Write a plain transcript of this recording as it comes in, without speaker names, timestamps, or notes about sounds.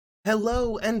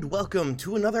Hello and welcome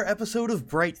to another episode of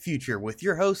Bright Future with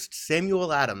your host,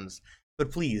 Samuel Adams,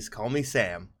 but please call me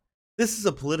Sam. This is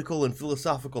a political and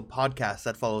philosophical podcast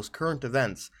that follows current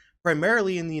events,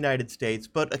 primarily in the United States,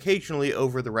 but occasionally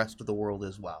over the rest of the world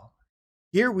as well.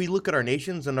 Here we look at our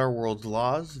nation's and our world's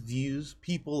laws, views,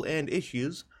 people, and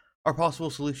issues, our possible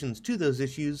solutions to those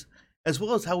issues, as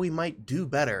well as how we might do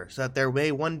better so that there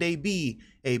may one day be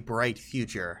a bright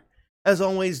future. As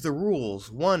always, the rules: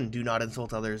 1. Do not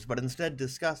insult others, but instead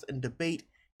discuss and debate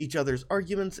each other's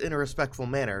arguments in a respectful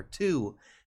manner. 2.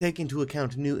 Take into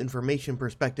account new information,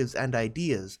 perspectives, and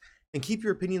ideas, and keep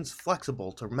your opinions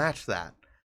flexible to match that.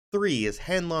 3 is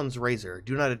Hanlon's razor.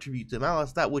 Do not attribute to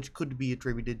malice that which could be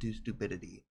attributed to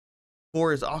stupidity.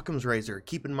 4 is Occam's razor.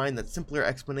 Keep in mind that simpler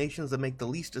explanations that make the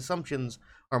least assumptions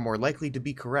are more likely to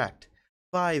be correct.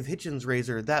 5. Hitchens'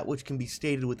 razor. That which can be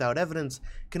stated without evidence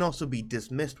can also be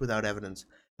dismissed without evidence.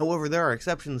 However, there are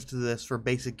exceptions to this for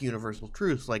basic universal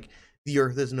truths like the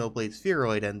Earth is an oblate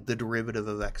spheroid and the derivative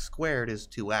of x squared is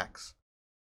 2x.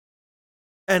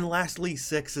 And lastly,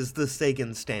 6 is the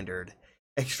Sagan standard.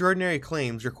 Extraordinary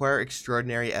claims require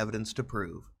extraordinary evidence to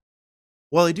prove.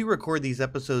 While I do record these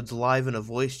episodes live in a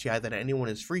voice chat that anyone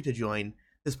is free to join,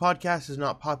 this podcast is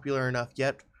not popular enough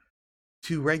yet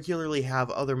to regularly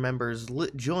have other members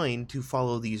join to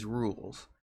follow these rules.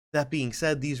 That being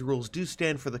said, these rules do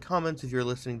stand for the comments if you're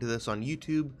listening to this on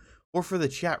YouTube, or for the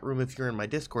chat room if you're in my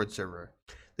Discord server.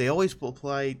 They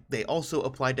also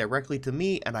apply directly to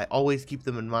me, and I always keep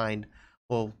them in mind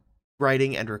while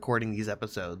writing and recording these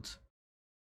episodes.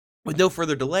 With no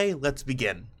further delay, let's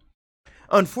begin.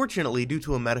 Unfortunately, due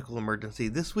to a medical emergency,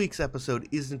 this week's episode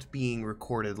isn't being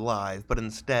recorded live, but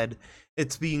instead,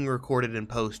 it's being recorded in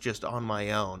post just on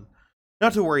my own.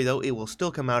 Not to worry though, it will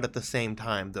still come out at the same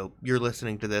time, though you're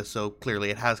listening to this, so clearly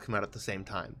it has come out at the same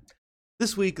time.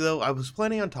 This week though, I was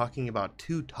planning on talking about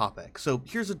 2 topics, so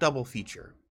here's a double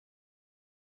feature.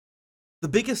 The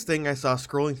biggest thing I saw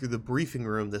scrolling through the briefing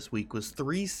room this week was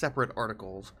 3 separate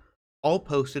articles, all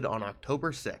posted on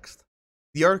October 6th.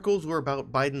 The articles were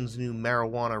about Biden's new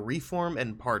marijuana reform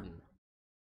and pardon.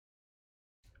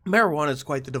 Marijuana is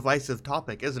quite the divisive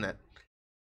topic, isn't it?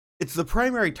 It's the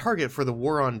primary target for the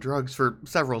war on drugs for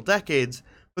several decades,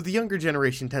 but the younger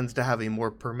generation tends to have a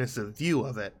more permissive view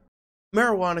of it.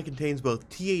 Marijuana contains both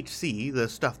THC, the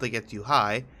stuff that gets you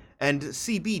high, and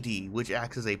CBD, which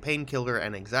acts as a painkiller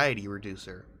and anxiety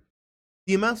reducer.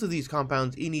 The amounts of these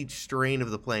compounds in each strain of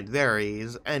the plant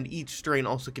varies, and each strain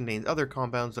also contains other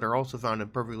compounds that are also found in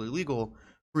perfectly legal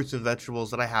fruits and vegetables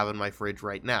that I have in my fridge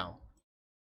right now.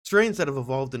 Strains that have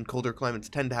evolved in colder climates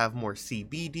tend to have more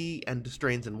CBD, and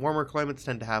strains in warmer climates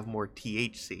tend to have more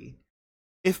THC.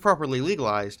 If properly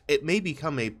legalized, it may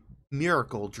become a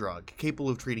miracle drug,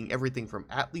 capable of treating everything from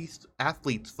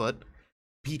athlete's foot,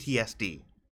 PTSD.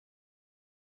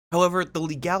 However, the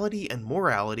legality and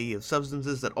morality of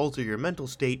substances that alter your mental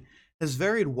state has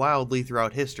varied wildly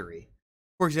throughout history.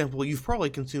 For example, you've probably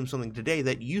consumed something today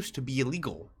that used to be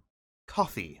illegal: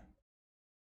 coffee.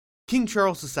 King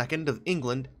Charles II of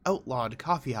England outlawed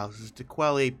coffeehouses to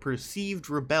quell a perceived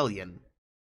rebellion.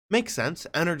 Makes sense.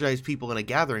 Energized people in a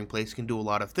gathering place can do a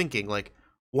lot of thinking, like,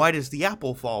 why does the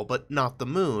apple fall but not the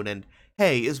moon? And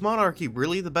hey, is monarchy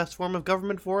really the best form of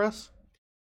government for us?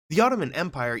 The Ottoman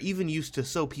Empire even used to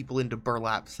sew people into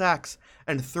burlap sacks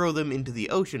and throw them into the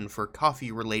ocean for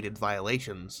coffee-related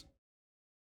violations.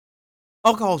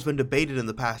 Alcohol has been debated in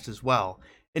the past as well.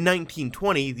 In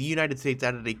 1920, the United States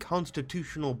added a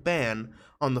constitutional ban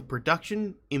on the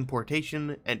production,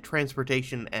 importation, and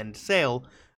transportation and sale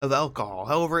of alcohol.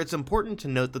 However, it's important to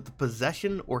note that the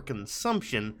possession or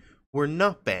consumption were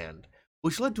not banned,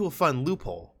 which led to a fun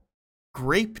loophole.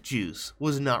 Grape juice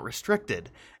was not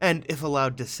restricted, and if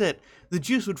allowed to sit, the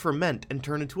juice would ferment and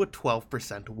turn into a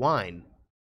 12% wine.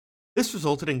 This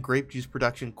resulted in grape juice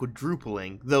production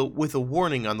quadrupling, though with a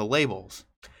warning on the labels.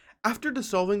 After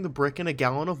dissolving the brick in a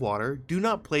gallon of water, do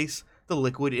not place the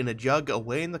liquid in a jug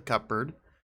away in the cupboard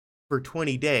for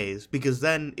 20 days, because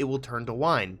then it will turn to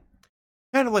wine.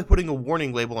 Kind of like putting a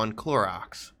warning label on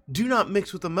Clorox. Do not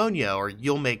mix with ammonia or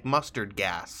you'll make mustard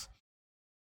gas.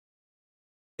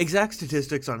 Exact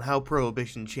statistics on how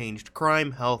prohibition changed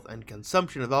crime, health, and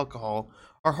consumption of alcohol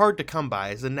are hard to come by,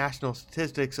 as the national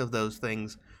statistics of those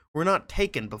things were not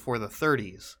taken before the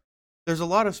 30s. There's a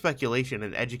lot of speculation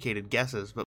and educated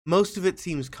guesses, but most of it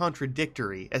seems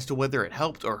contradictory as to whether it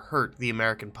helped or hurt the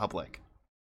American public.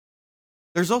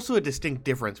 There's also a distinct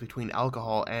difference between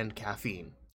alcohol and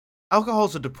caffeine. Alcohol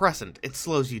is a depressant, it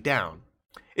slows you down.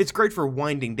 It's great for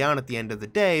winding down at the end of the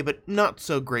day, but not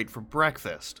so great for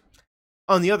breakfast.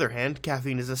 On the other hand,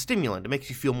 caffeine is a stimulant. It makes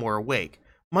you feel more awake,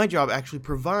 My job actually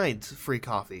provides free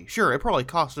coffee. Sure, it probably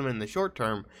costs them in the short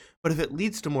term, but if it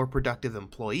leads to more productive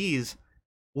employees,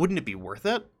 wouldn't it be worth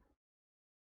it?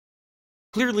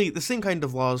 Clearly, the same kind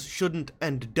of laws shouldn't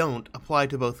and don't apply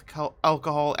to both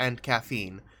alcohol and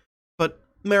caffeine, but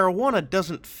marijuana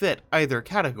doesn't fit either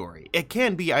category. It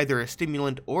can be either a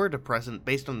stimulant or a depressant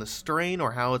based on the strain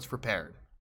or how it's prepared.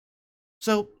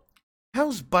 So,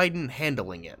 how's Biden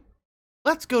handling it?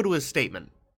 Let's go to his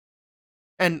statement.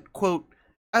 And, quote,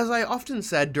 "As I often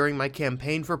said during my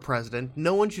campaign for president,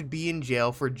 no one should be in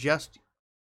jail for just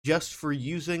for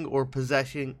using or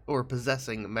possessing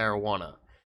marijuana.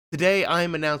 Today, I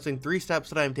am announcing 3 steps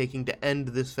that I am taking to end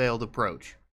this failed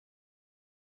approach."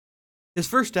 His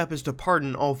first step is to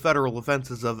pardon all federal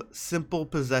offenses of simple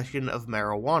possession of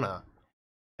marijuana.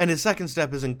 And his second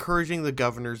step is encouraging the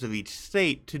governors of each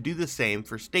state to do the same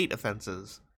for state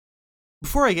offenses.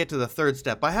 Before I get to the third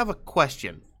step, I have a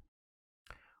question.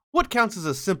 What counts as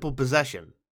a simple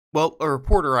possession? Well, a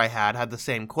reporter I had the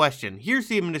same question. Here's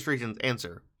the administration's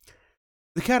answer.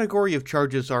 The category of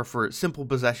charges are for simple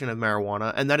possession of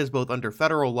marijuana, and that is both under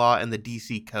federal law and the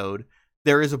DC Code.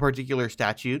 There is a particular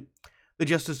statute. The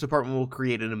Justice Department will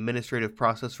create an administrative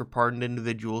process for pardoned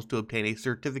individuals to obtain a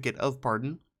certificate of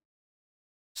pardon,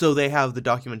 so they have the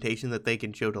documentation that they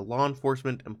can show to law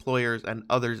enforcement, employers, and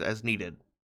others as needed.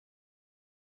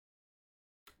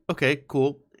 Okay,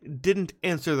 cool. Didn't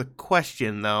answer the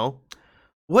question, though.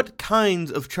 What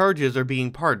kinds of charges are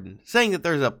being pardoned? Saying that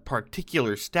there's a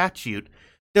particular statute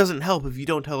doesn't help if you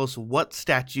don't tell us what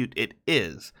statute it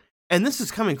is. And this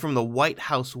is coming from the White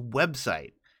House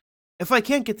website. If I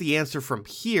can't get the answer from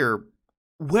here,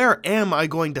 where am I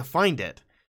going to find it?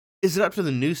 Is it up to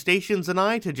the news stations and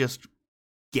I to just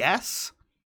guess?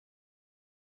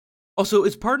 Also,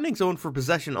 is pardoning someone for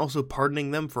possession also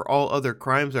pardoning them for all other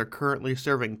crimes they're currently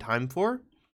serving time for?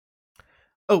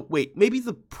 Oh, wait, maybe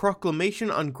the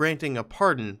proclamation on granting a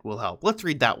pardon will help. Let's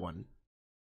read that one.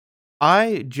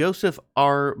 I, Joseph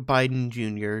R. Biden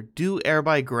Jr., do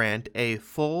hereby grant a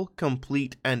full,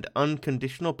 complete, and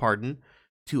unconditional pardon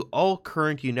to all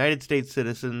current United States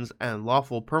citizens and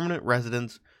lawful permanent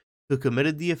residents who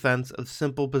committed the offense of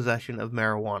simple possession of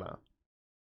marijuana.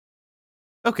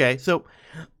 Okay, so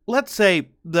let's say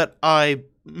that I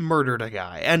murdered a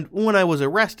guy, and when I was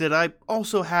arrested, I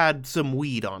also had some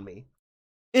weed on me.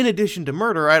 In addition to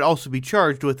murder, I'd also be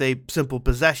charged with a simple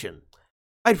possession.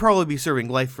 I'd probably be serving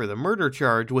life for the murder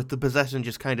charge, with the possession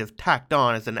just kind of tacked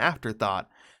on as an afterthought,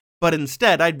 but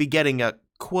instead I'd be getting a,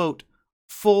 quote,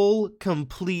 full,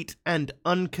 complete, and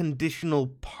unconditional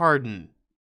pardon.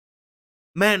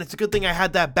 Man, it's a good thing I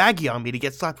had that baggie on me to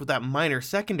get slapped with that minor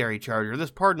secondary charge, or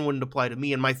this pardon wouldn't apply to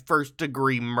me in my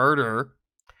first-degree murder.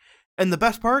 And the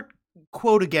best part,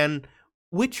 quote again,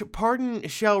 which pardon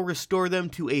shall restore them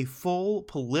to a full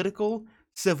political,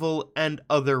 civil, and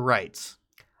other rights.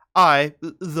 I,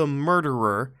 the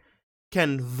murderer,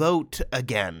 can vote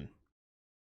again.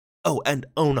 Oh, and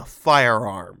own a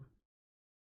firearm.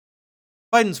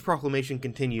 Biden's proclamation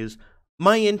continues,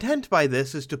 my intent by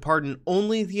this is to pardon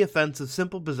only the offense of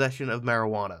simple possession of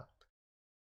marijuana.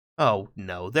 Oh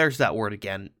no, there's that word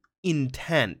again.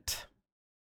 Intent.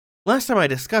 Last time I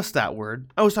discussed that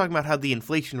word, I was talking about how the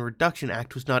Inflation Reduction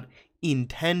Act was not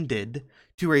intended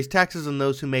to raise taxes on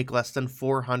those who make less than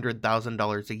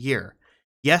 $400,000 a year.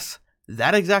 Yes,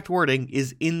 that exact wording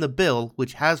is in the bill,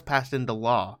 which has passed into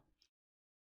law.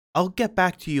 I'll get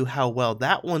back to you how well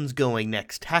that one's going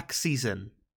next tax season.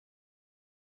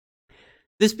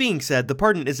 This being said, the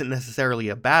pardon isn't necessarily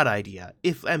a bad idea.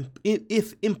 If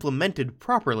implemented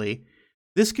properly,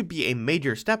 this could be a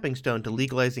major stepping stone to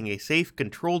legalizing a safe,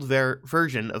 controlled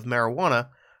version of marijuana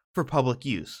for public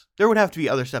use. There would have to be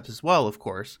other steps as well, of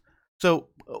course. So,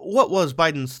 what was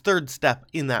Biden's third step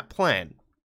in that plan?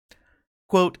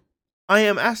 Quote, I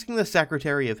am asking the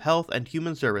Secretary of Health and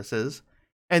Human Services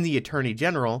and the Attorney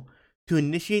General to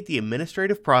initiate the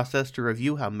administrative process to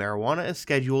review how marijuana is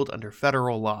scheduled under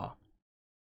federal law.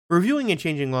 Reviewing and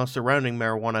changing laws surrounding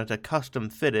marijuana to custom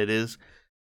fitted is,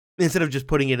 instead of just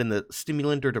putting it in the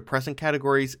stimulant or depressant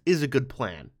categories, is a good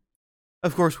plan.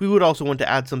 Of course, we would also want to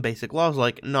add some basic laws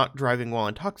like not driving while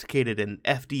intoxicated and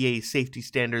FDA safety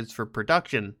standards for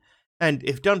production, and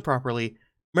if done properly,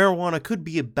 marijuana could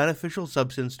be a beneficial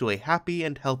substance to a happy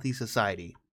and healthy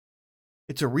society.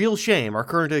 It's a real shame our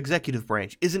current executive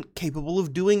branch isn't capable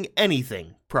of doing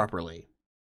anything properly.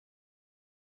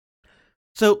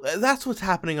 So that's what's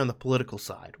happening on the political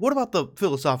side. What about the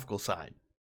philosophical side?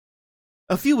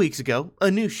 A few weeks ago,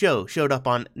 a new show showed up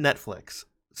on Netflix,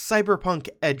 Cyberpunk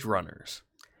Edge Runners.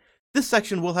 This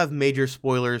section will have major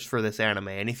spoilers for this anime,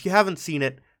 and if you haven't seen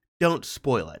it, don't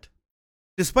spoil it.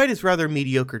 Despite its rather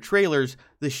mediocre trailers,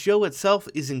 the show itself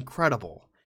is incredible.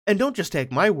 And don't just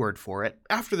take my word for it,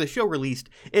 after the show released,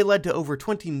 it led to over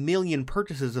 20 million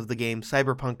purchases of the game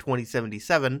Cyberpunk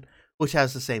 2077, which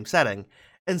has the same setting,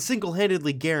 and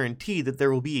single-handedly guaranteed that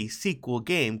there will be a sequel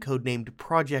game codenamed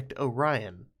Project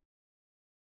Orion.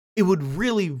 It would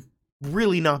really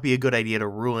not be a good idea to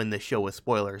ruin the show with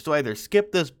spoilers, so either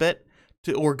skip this bit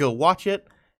or go watch it,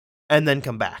 and then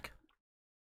come back.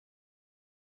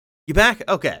 You back?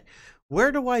 Okay.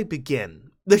 Where do I begin?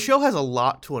 The show has a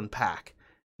lot to unpack.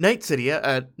 Night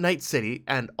City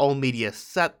and all media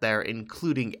set there,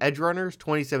 including Edgerunners,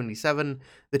 2077,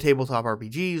 the tabletop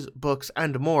RPGs, books,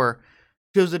 and more,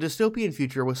 shows a dystopian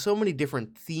future with so many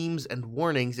different themes and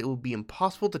warnings it would be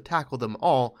impossible to tackle them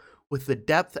all with the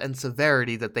depth and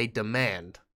severity that they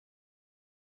demand.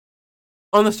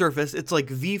 On the surface, it's like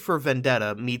V for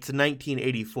Vendetta meets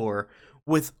 1984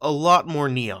 with a lot more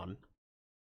neon.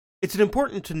 It's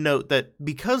important to note that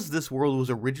because this world was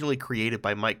originally created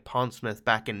by Mike Pondsmith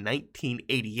back in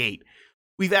 1988,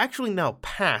 we've actually now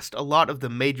passed a lot of the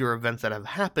major events that have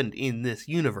happened in this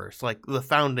universe, like the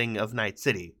founding of Night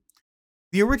City.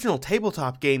 The original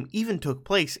tabletop game even took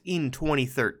place in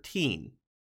 2013.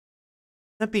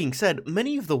 That being said,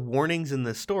 many of the warnings in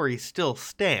this story still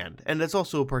stand, and that's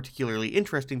also particularly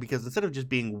interesting because instead of just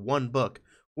being one book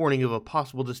warning of a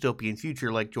possible dystopian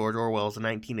future like George Orwell's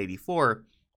 1984,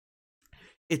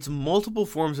 it's multiple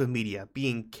forms of media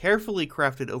being carefully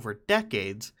crafted over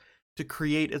decades to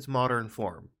create its modern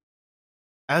form.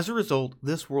 As a result,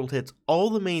 this world hits all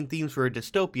the main themes for a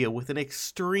dystopia with an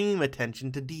extreme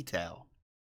attention to detail.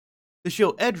 The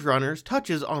show Edgerunners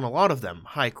touches on a lot of them: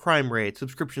 high crime rates,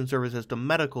 subscription services to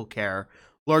medical care,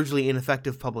 largely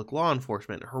ineffective public law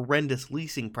enforcement, horrendous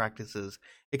leasing practices,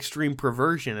 extreme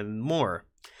perversion, and more.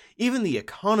 Even the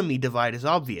economy divide is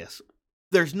obvious.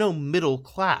 There's no middle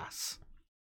class.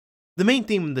 The main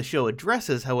theme the show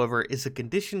addresses, however, is a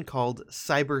condition called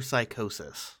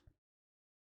Cyberpsychosis.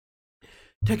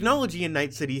 Technology in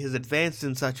Night City has advanced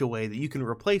in such a way that you can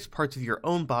replace parts of your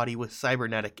own body with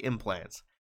cybernetic implants.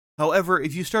 However,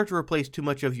 if you start to replace too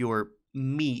much of your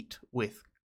meat with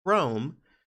chrome,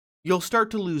 you'll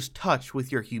start to lose touch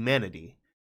with your humanity.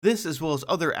 This, as well as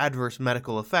other adverse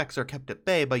medical effects, are kept at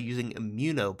bay by using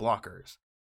immunoblockers.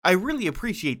 I really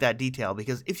appreciate that detail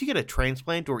because if you get a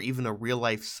transplant or even a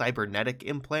real-life cybernetic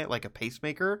implant like a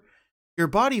pacemaker, your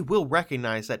body will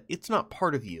recognize that it's not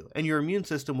part of you, and your immune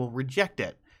system will reject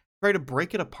it, try to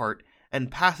break it apart,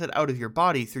 and pass it out of your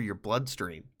body through your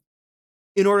bloodstream.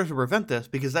 In order to prevent this,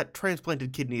 because that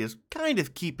transplanted kidney is kind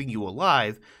of keeping you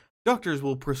alive, doctors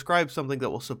will prescribe something that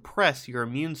will suppress your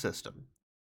immune system.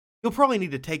 You'll probably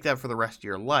need to take that for the rest of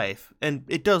your life, and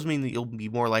it does mean that you'll be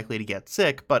more likely to get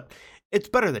sick, but it's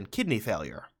better than kidney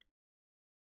failure.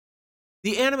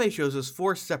 The anime shows us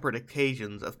 4 separate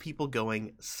occasions of people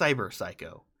going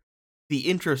cyber-psycho. The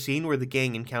intro scene where the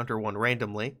gang encounter one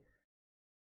randomly.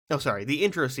 The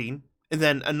intro scene, and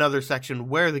then another section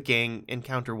where the gang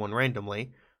encounter one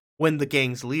randomly, when the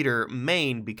gang's leader,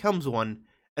 Maine, becomes one,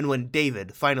 and when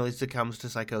David finally succumbs to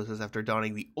psychosis after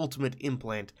donning the ultimate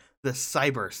implant, the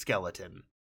cyber skeleton.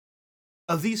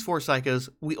 Of these 4 psychos,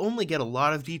 we only get a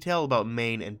lot of detail about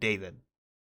Maine and David.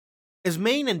 As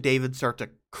Maine and David start to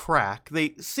crack,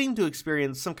 they seem to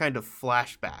experience some kind of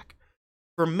flashback.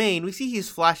 For Maine, we see he's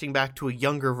flashing back to a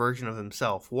younger version of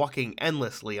himself, walking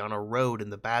endlessly on a road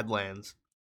in the Badlands.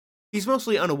 He's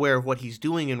mostly unaware of what he's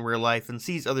doing in real life and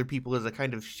sees other people as a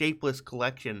kind of shapeless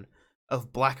collection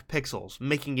of black pixels,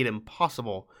 making it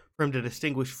impossible for him to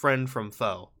distinguish friend from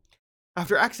foe.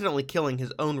 After accidentally killing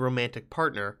his own romantic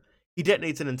partner, he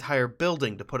detonates an entire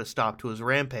building to put a stop to his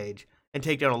rampage and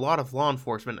take down a lot of law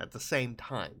enforcement at the same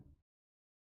time.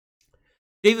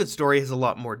 David's story has a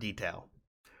lot more detail.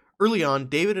 Early on,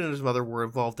 David and his mother were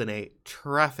involved in a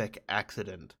traffic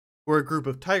accident, where a group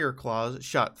of tiger claws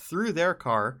shot through their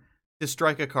car to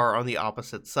strike a car on the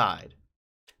opposite side.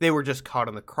 They were just caught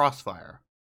in the crossfire.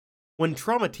 When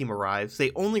trauma team arrives,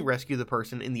 they only rescue the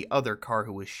person in the other car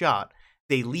who was shot.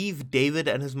 They leave David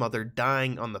and his mother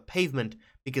dying on the pavement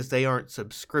because they aren't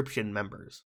subscription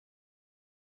members.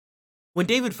 When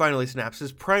David finally snaps,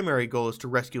 his primary goal is to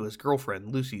rescue his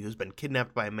girlfriend, Lucy, who's been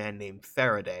kidnapped by a man named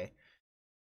Faraday.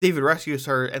 David rescues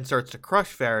her and starts to crush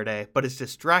Faraday, but is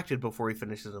distracted before he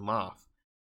finishes him off.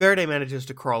 Faraday manages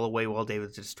to crawl away while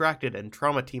David's distracted, and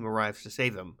Trauma Team arrives to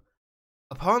save him.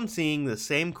 Upon seeing the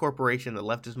same corporation that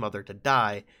left his mother to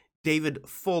die, David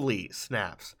fully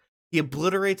snaps. He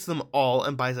obliterates them all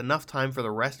and buys enough time for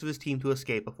the rest of his team to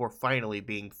escape before finally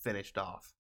being finished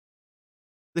off.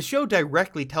 The show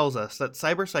directly tells us that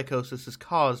cyberpsychosis is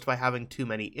caused by having too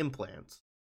many implants.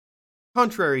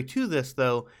 Contrary to this,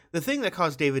 though, the thing that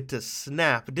caused David to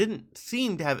snap didn't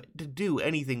seem to have to do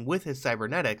anything with his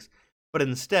cybernetics, but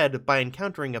instead by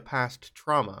encountering a past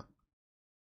trauma.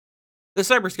 The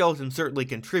cyberskeleton certainly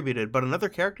contributed, but another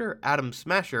character, Adam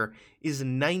Smasher, is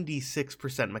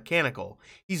 96% mechanical.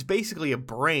 He's basically a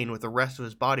brain with the rest of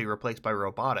his body replaced by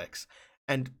robotics,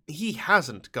 and he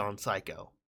hasn't gone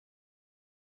psycho.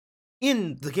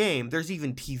 In the game, there's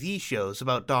even TV shows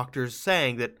about doctors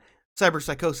saying that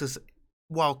cyberpsychosis,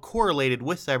 while correlated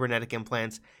with cybernetic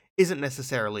implants, isn't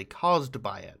necessarily caused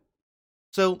by it.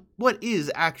 So, what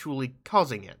is actually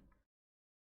causing it?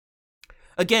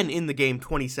 Again, in the game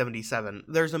 2077,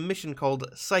 there's a mission called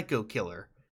Psycho Killer,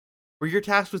 where you're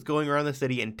tasked with going around the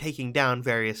city and taking down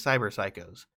various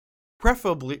cyberpsychos.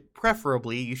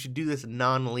 Preferably, you should do this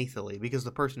non-lethally, because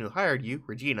the person who hired you,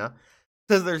 Regina,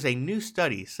 says there's a new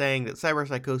study saying that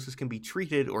cyberpsychosis can be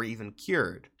treated or even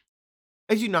cured.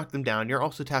 As you knock them down, you're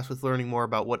also tasked with learning more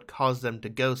about what caused them to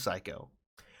go psycho.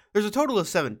 There's a total of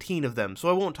 17 of them, so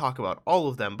I won't talk about all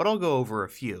of them, but I'll go over a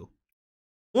few.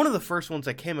 One of the first ones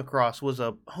I came across was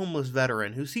a homeless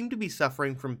veteran who seemed to be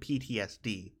suffering from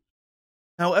PTSD.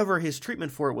 However, his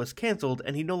treatment for it was cancelled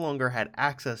and he no longer had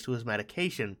access to his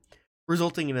medication,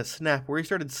 resulting in a snap where he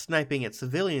started sniping at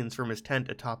civilians from his tent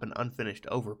atop an unfinished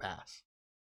overpass.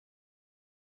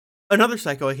 Another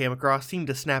psycho I came across seemed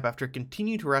to snap after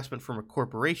continued harassment from a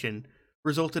corporation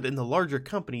resulted in the larger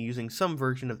company using some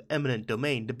version of eminent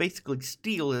domain to basically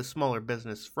steal his smaller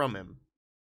business from him.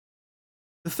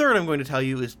 The third I'm going to tell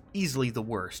you is easily the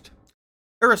worst.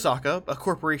 Arasaka, a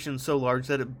corporation so large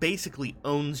that it basically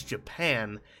owns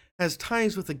Japan, has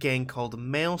ties with a gang called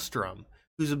Maelstrom,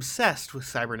 who's obsessed with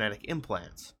cybernetic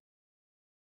implants.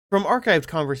 From archived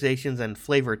conversations and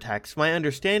flavor text, my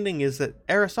understanding is that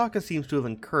Arasaka seems to have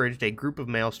encouraged a group of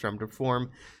Maelstrom to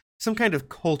form some kind of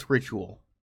cult ritual,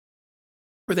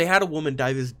 where they had a woman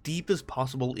dive as deep as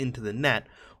possible into the net,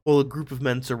 while a group of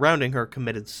men surrounding her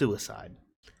committed suicide.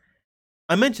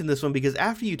 I mention this one because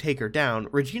after you take her down,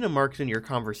 Regina marks in your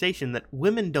conversation that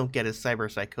women don't get his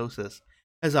cyberpsychosis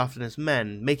as often as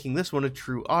men, making this one a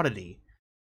true oddity.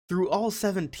 Through all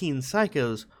 17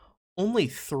 psychos, only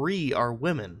 3 are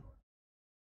women.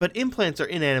 But implants are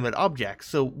inanimate objects,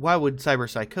 so why would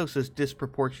cyberpsychosis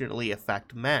disproportionately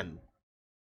affect men?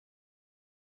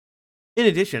 In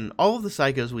addition, all of the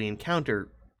psychos we encounter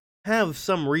have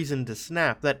some reason to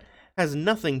snap that has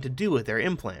nothing to do with their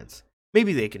implants.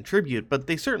 Maybe they contribute, but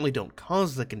they certainly don't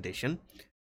cause the condition.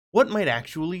 What might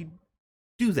actually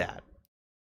do that?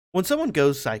 When someone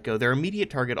goes psycho, their immediate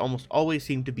target almost always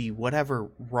seems to be whatever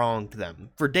wronged them.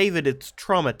 For David, it's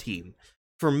trauma team.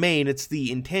 For Maine, it's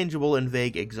the intangible and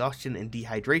vague exhaustion and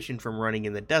dehydration from running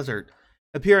in the desert,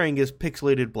 appearing as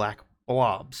pixelated black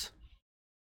blobs.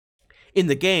 In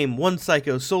the game, one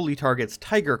psycho solely targets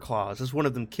tiger claws, as one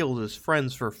of them kills his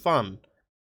friends for fun.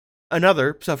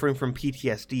 Another, suffering from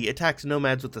PTSD, attacks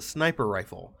nomads with a sniper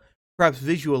rifle, perhaps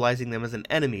visualizing them as an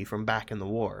enemy from back in the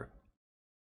war.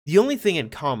 The only thing in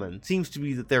common seems to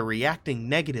be that they're reacting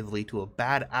negatively to a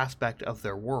bad aspect of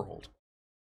their world.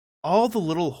 All the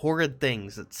little horrid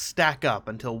things that stack up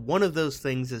until one of those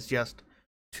things is just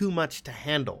too much to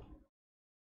handle.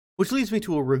 Which leads me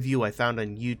to a review I found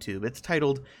on YouTube. It's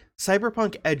titled,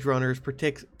 Cyberpunk Edgerunners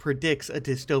predicts a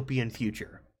dystopian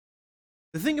future.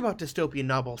 The thing about dystopian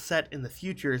novels set in the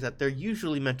future is that they're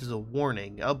usually meant as a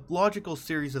warning, a logical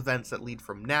series of events that lead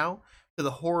from now to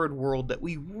the horrid world that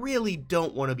we really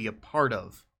don't want to be a part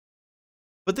of.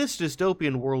 But this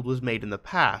dystopian world was made in the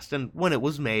past, and when it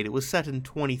was set in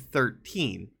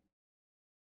 2013.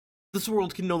 This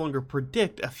world can no longer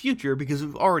predict a future because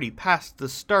we've already passed the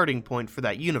starting point for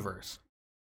that universe.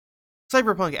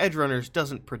 Cyberpunk Edgerunners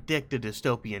doesn't predict a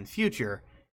dystopian future.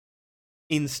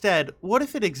 Instead, what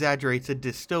if it exaggerates a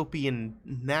dystopian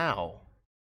now?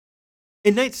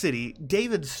 In Night City,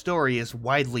 David's story is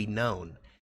widely known.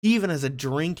 He even has a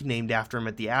drink named after him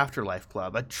at the Afterlife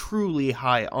Club, a truly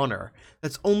high honor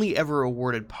that's only ever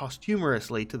awarded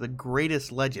posthumously to the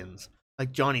greatest legends,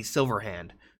 like Johnny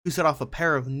Silverhand, who set off a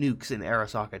pair of nukes in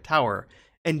Arasaka Tower,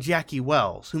 and Jackie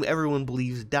Wells, whom everyone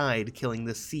believes died killing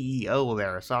the CEO of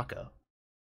Arasaka.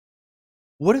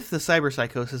 What if the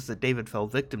cyberpsychosis that David fell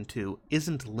victim to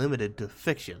isn't limited to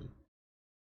fiction?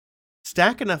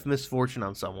 Stack enough misfortune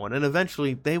on someone, and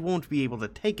eventually they won't be able to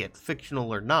take it,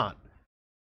 fictional or not.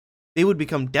 They would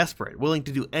become desperate, willing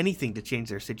to do anything to change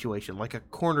their situation, like a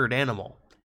cornered animal.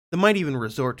 They might even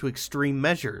resort to extreme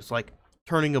measures, like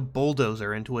turning a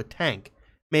bulldozer into a tank,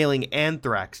 mailing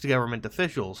anthrax to government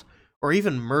officials, or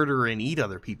even murder and eat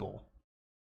other people.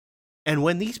 And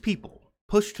when these people,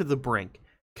 pushed to the brink,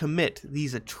 commit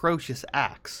these atrocious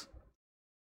acts,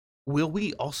 Will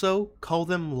we also call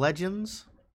them legends?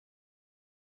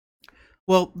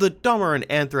 Well, the Dahmer and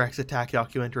Anthrax attack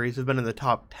documentaries have been in the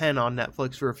top 10 on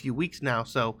Netflix for a few weeks now,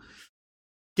 so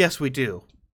yes, we do.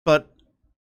 But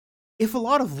if a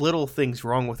lot of little things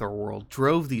wrong with our world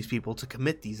drove these people to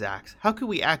commit these acts, how could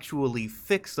we actually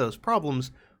fix those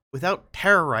problems without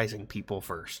terrorizing people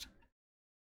first?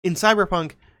 In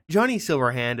Cyberpunk, Johnny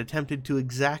Silverhand attempted to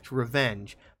exact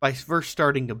revenge by first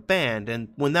starting a band, and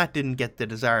when that didn't get the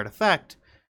desired effect,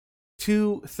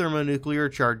 2 thermonuclear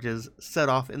charges set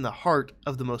off in the heart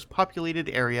of the most populated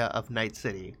area of Night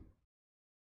City.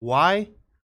 Why?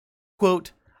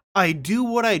 Quote, "I do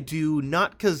what I do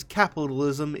not 'cause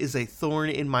capitalism is a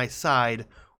thorn in my side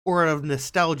or out of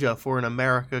nostalgia for an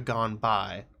America gone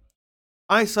by.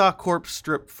 I saw corpse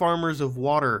strip farmers of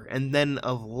water and then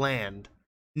of land.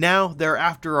 Now they're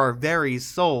after our very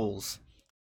souls.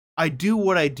 I do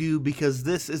what I do because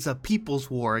this is a people's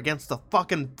war against the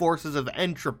fucking forces of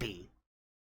entropy."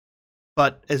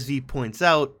 But, as V points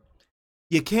out,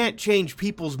 you can't change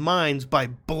people's minds by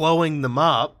blowing them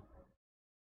up.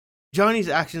 Johnny's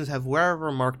actions have wherever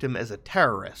marked him as a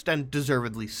terrorist, and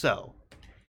deservedly so.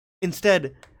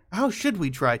 Instead, how should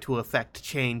we try to effect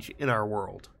change in our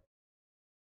world?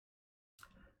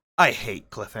 I hate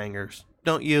cliffhangers,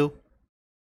 don't you?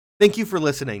 Thank you for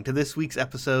listening to this week's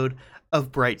episode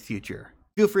of Bright Future.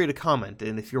 Feel free to comment,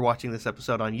 and if you're watching this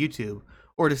episode on YouTube,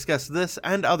 or discuss this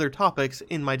and other topics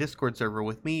in my Discord server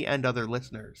with me and other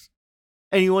listeners.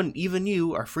 Anyone, even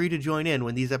you, are free to join in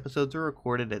when these episodes are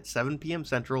recorded at 7 p.m.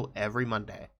 Central every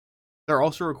Monday. They're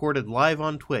also recorded live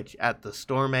on Twitch at The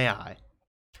Storm AI.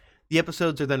 The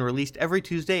episodes are then released every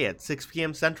Tuesday at 6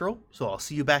 p.m. Central, so I'll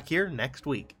see you back here next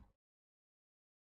week.